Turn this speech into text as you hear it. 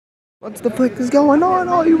What the frick is going on,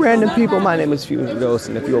 all you random people? My name is Fusion Ghost,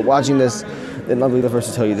 and if you are watching this, then I'll be the first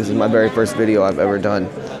to tell you this is my very first video I've ever done.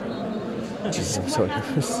 Jesus, I'm so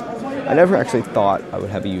nervous. I never actually thought I would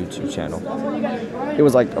have a YouTube channel. It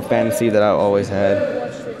was like a fantasy that I always had.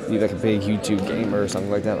 Be like a big YouTube gamer or something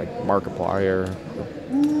like that, like Markiplier,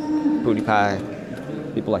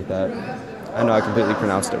 PewDiePie, people like that. I know I completely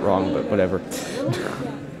pronounced it wrong, but whatever.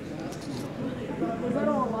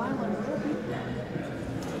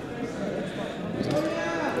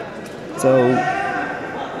 So,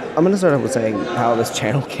 I'm going to start off with saying how this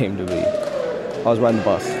channel came to be. I was riding the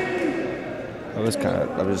bus. I was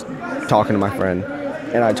talking to my friend,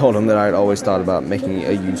 and I told him that I had always thought about making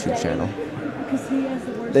a YouTube channel.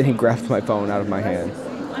 Then he grabbed my phone out of my hand,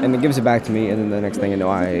 and then gives it back to me, and then the next thing I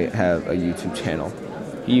know, I have a YouTube channel.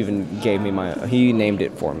 He even gave me he named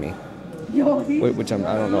it for me, which I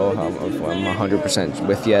don't know how if I'm 100%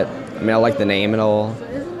 with yet. I mean, I like the name and all,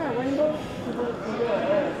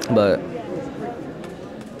 but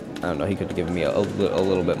I don't know, he could have given me a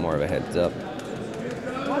little bit more of a heads up.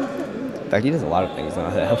 In fact, he does a lot of things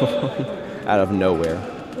on that out of nowhere.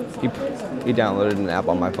 He downloaded an app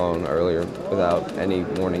on my phone earlier without any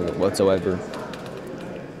warning whatsoever.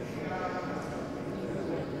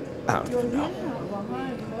 I don't even know.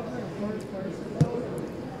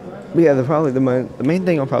 But yeah, the main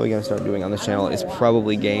thing I'm probably going to start doing on this channel is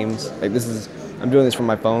probably games. Like I'm doing this from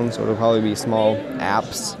my phone, so it'll probably be small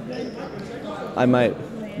apps. I might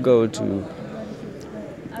go to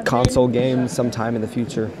console games sometime in the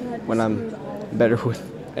future when I'm better with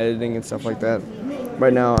editing and stuff like that.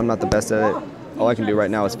 Right now, I'm not the best at it. All I can do right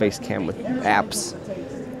now is face cam with apps.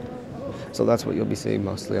 So that's what you'll be seeing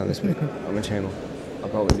mostly on this on my channel. I'll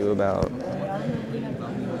probably do about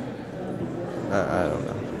I don't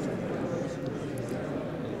know.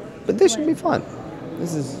 But this should be fun.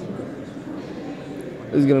 This is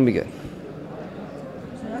gonna be good.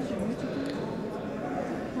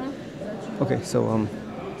 Okay, so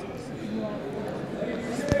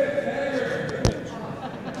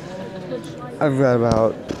I've got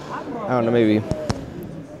about, I don't know, maybe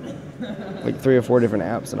like 3 or 4 different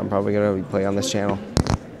apps that I'm probably gonna be playing on this channel.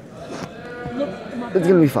 It's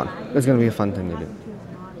gonna be fun. It's gonna be a fun thing to do.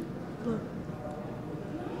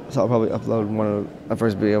 So I'll probably upload my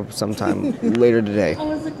first video sometime later today. I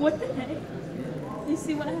was like, what the heck? You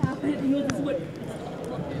see what happened? You just went.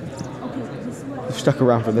 Okay, just what? If you stuck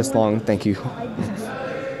around for this long, thank you.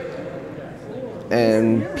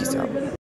 And peace out.